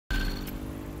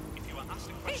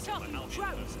Piss off, you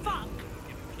drone fuck!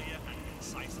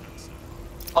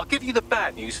 I'll give you the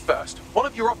bad news first. One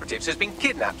of your operatives has been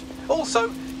kidnapped. Also,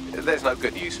 there's no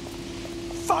good news.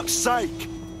 Fuck's sake!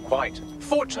 Quite.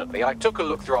 Fortunately, I took a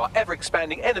look through our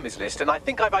ever-expanding enemies list and I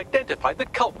think I've identified the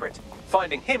culprit.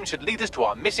 Finding him should lead us to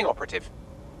our missing operative.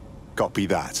 Copy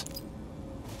that.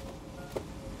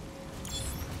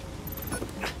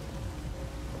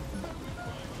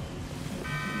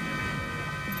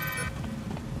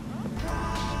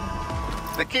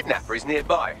 The kidnapper is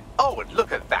nearby. Oh, and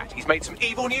look at that. He's made some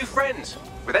evil new friends.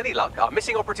 With any luck, our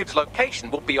missing operative's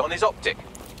location will be on his optic.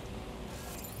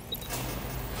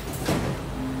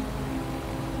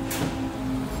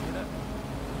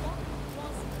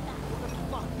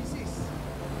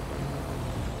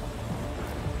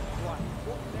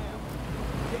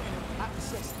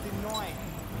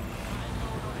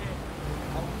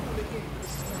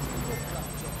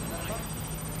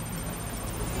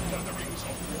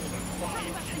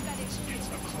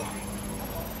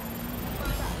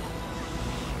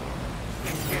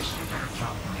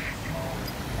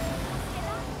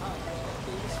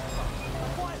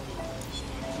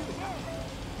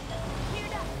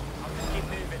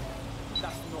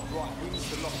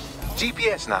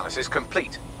 GPS analysis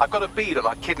complete. I've got a bead on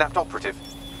our kidnapped operative.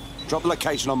 Drop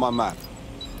location on my map.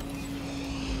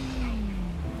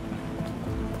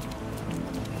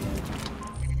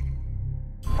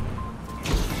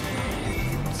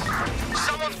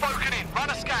 Someone's broken in. Run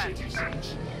a scan.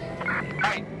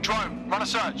 Hey, drone, run a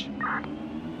search.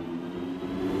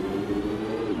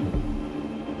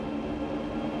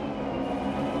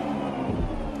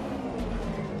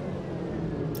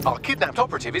 Our kidnapped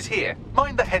operative is here.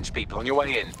 Mind the hench people on your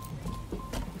way in.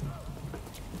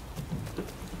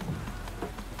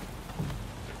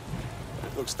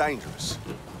 Looks dangerous.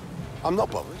 I'm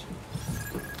not bothered.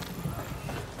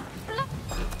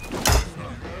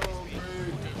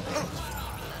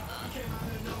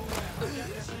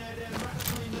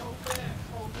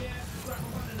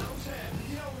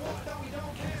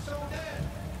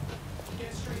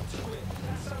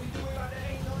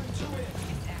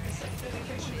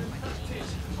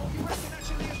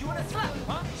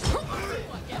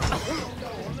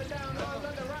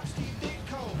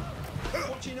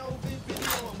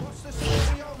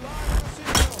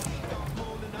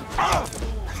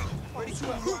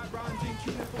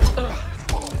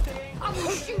 I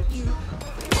will shoot you!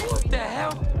 What the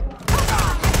hell?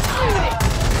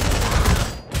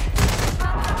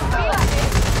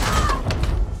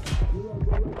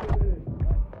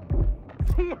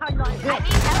 I need help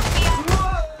here!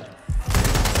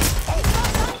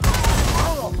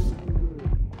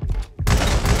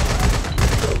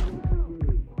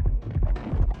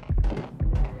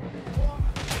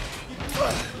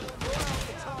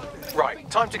 Right,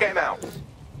 time to get him out.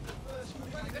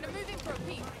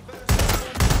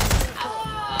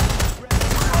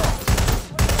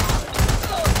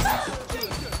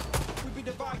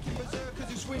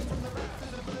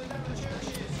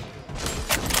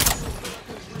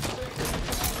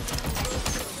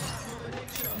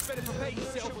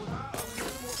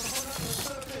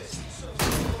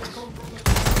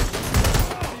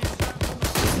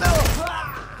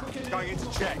 Going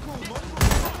into check.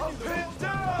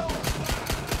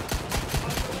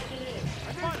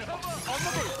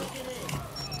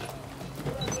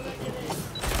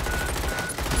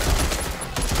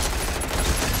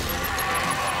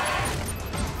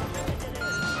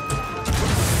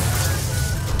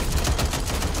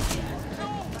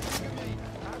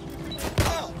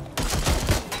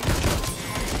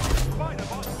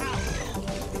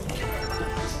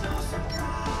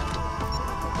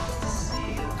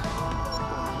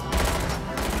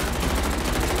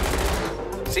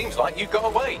 Seems like you got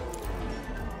away.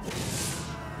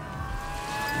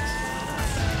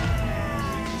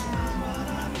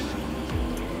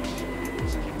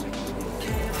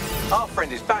 Our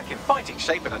friend is back in fighting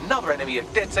shape and another enemy of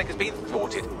DedSec has been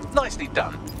thwarted. Nicely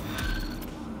done.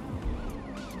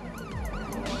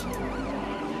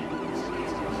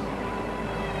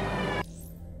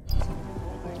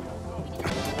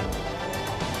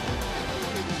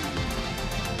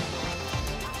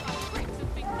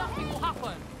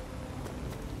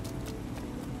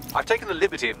 I've taken the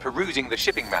liberty of perusing the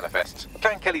shipping manifests.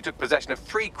 Clan Kelly took possession of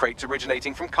 3 crates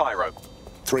originating from Cairo.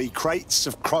 3 crates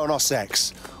of Kronos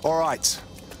X. All right,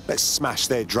 let's smash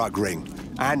their drug ring.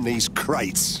 And these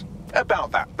crates.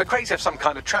 About that, the crates have some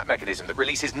kind of trap mechanism that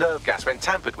releases nerve gas when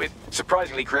tampered with.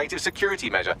 Surprisingly creative security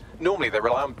measure. Normally they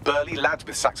rely on burly lads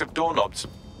with sacks of doorknobs.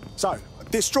 So,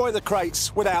 destroy the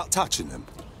crates without touching them.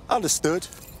 Understood?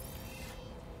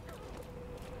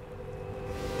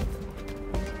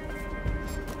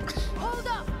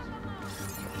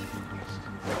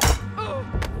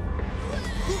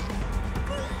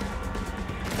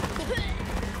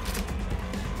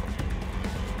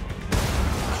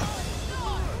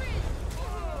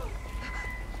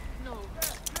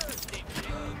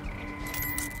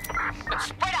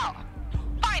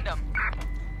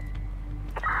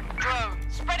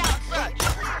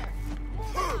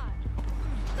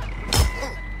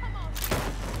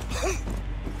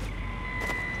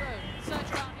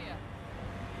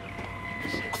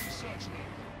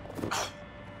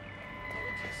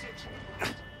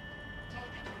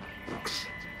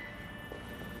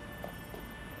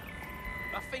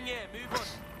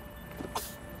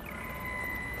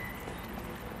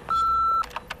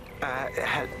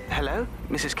 Hello,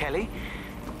 Mrs. Kelly?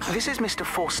 This is Mr.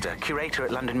 Forster, curator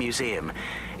at London Museum.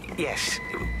 Yes,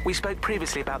 we spoke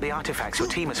previously about the artifacts your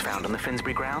team has found on the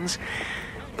Finsbury grounds.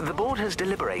 The board has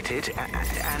deliberated,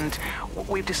 and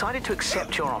we've decided to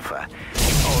accept your offer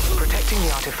of protecting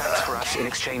the artifacts for us in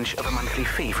exchange of a monthly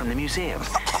fee from the museum.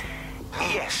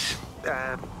 Yes,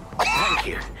 thank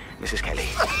you, Mrs. Kelly.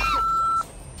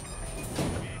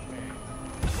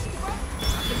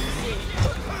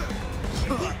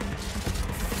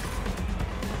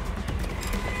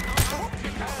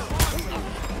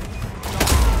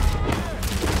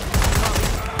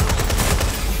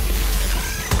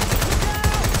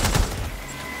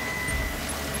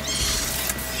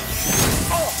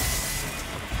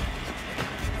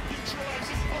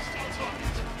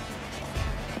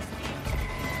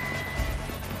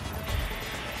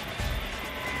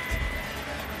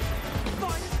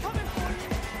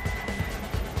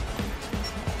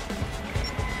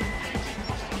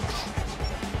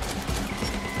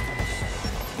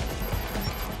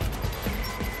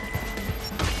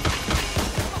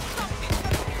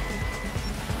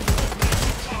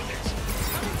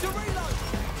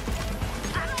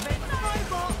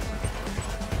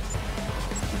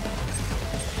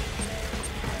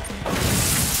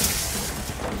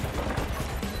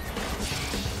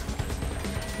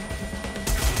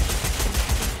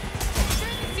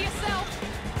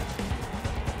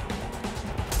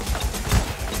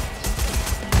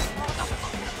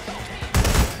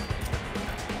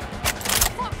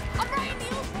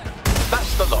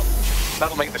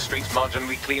 That'll make the streets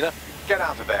marginally cleaner. Get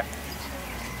out of there.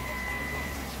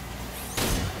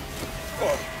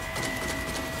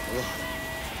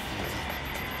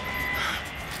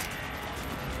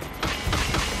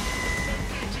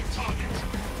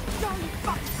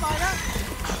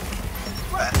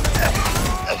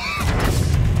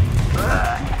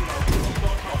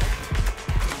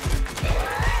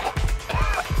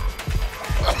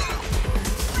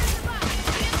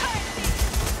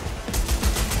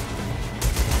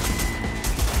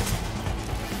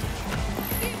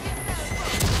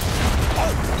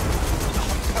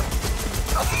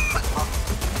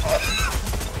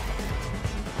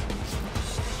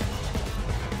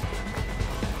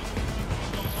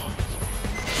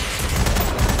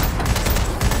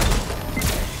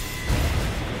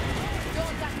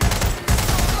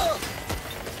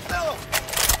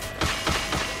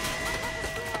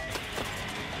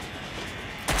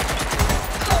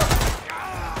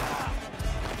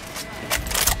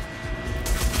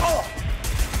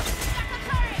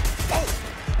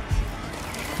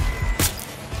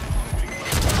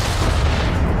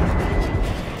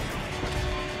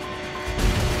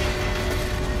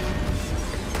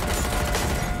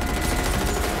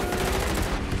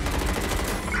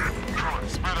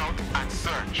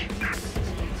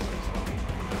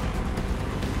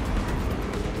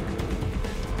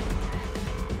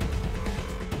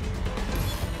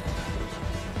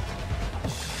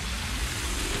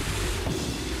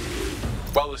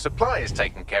 Well, the supply is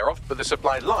taken care of, but the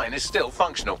supply line is still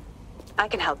functional. I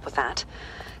can help with that.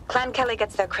 Clan Kelly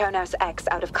gets their Kronos X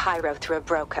out of Cairo through a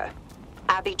broker.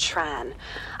 Abby Tran.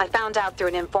 I found out through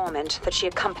an informant that she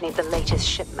accompanied the latest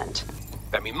shipment.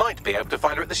 Then we might be able to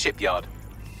find her at the shipyard.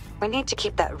 We need to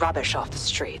keep that rubbish off the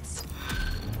streets.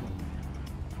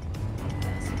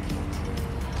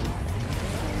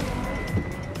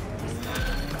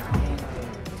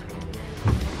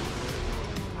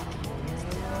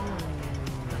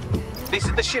 This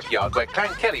is the shipyard where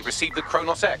Clan Kelly received the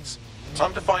Kronos X.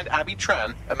 Time to find Abby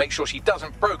Tran and make sure she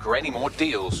doesn't broker any more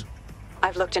deals.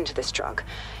 I've looked into this drug.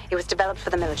 It was developed for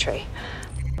the military.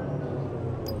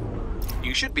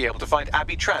 You should be able to find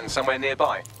Abby Tran somewhere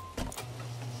nearby.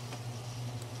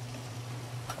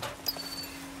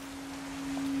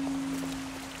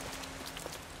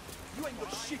 You ain't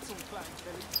got shit on Clan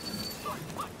Kelly.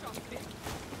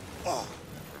 Oh.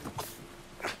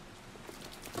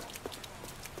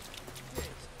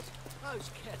 Those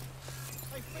cats.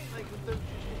 They think they can do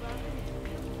shit about it.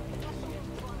 That's all I'm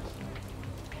trying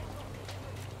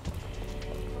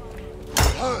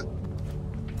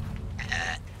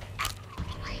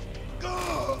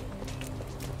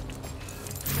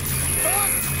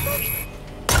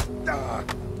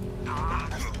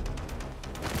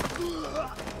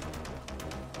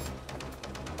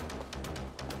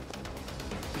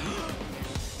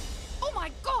Oh my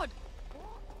God!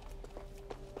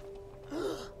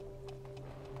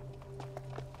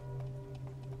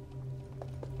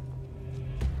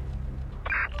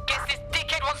 Guess this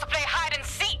dickhead wants to play hide and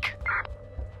seek.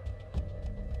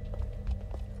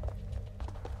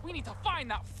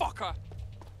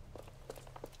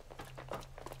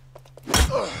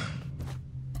 Time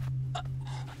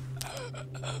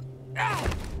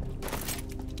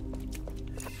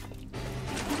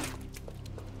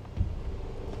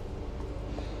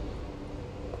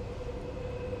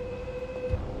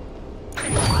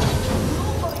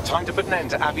to put an end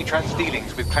to Abby Tran's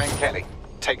dealings with Clan Kelly.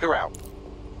 Take her out.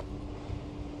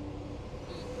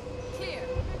 Clear.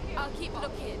 I'll keep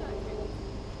looking.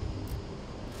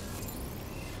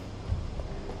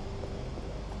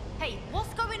 Hey,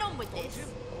 what's going on with this?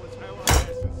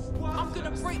 I'm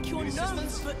gonna break your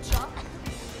nose, butcher.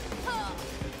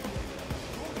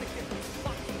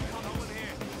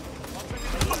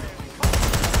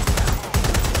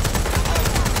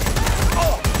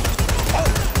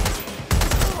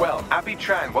 Well, Abby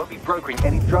Tran won't be brokering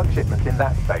any drug shipments in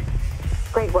that state.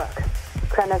 Great work.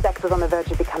 Kronos X was on the verge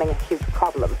of becoming a huge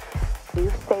problem.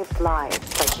 You saved lives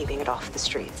by keeping it off the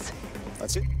streets.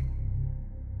 That's it.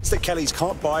 It's that Kellys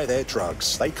can't buy their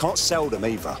drugs. They can't sell them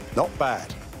either. Not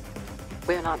bad.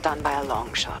 We're not done by a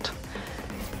long shot.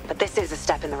 But this is a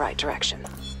step in the right direction.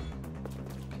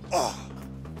 Oh.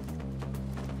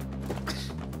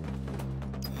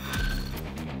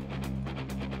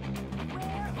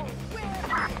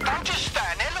 Don't just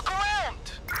stand there, look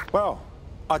around. Well,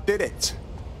 I did it.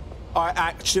 I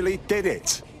actually did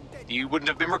it. You wouldn't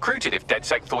have been recruited if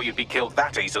DedSec thought you'd be killed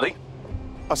that easily.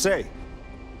 I see.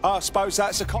 I suppose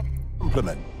that's a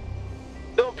compliment.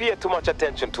 Don't pay too much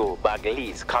attention to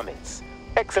Bagley's comments.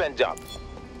 Excellent job.